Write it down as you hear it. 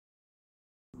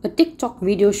A TikTok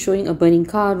video showing a burning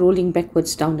car rolling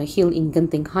backwards down a hill in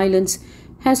Genting Highlands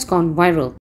has gone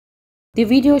viral. The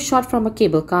video, shot from a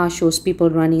cable car, shows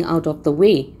people running out of the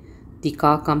way. The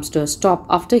car comes to a stop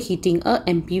after hitting a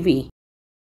MPV.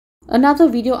 Another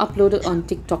video uploaded on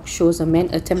TikTok shows a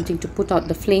man attempting to put out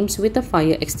the flames with a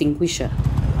fire extinguisher.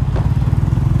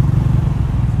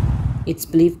 It's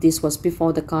believed this was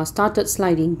before the car started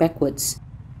sliding backwards.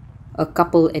 A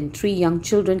couple and 3 young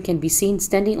children can be seen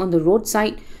standing on the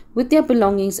roadside with their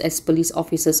belongings as police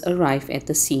officers arrive at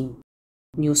the scene.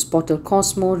 News portal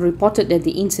Kosmo reported that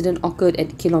the incident occurred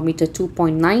at kilometer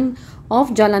 2.9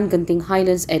 of Jalan Genting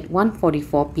Highlands at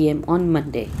 1:44 p.m. on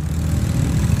Monday.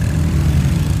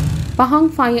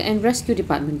 Pahang Fire and Rescue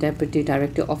Department Deputy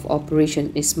Director of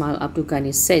Operations Ismail Abdul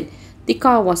Ghani said the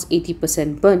car was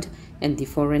 80% burnt and the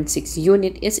forensics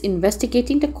unit is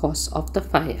investigating the cause of the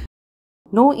fire.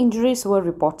 No injuries were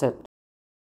reported.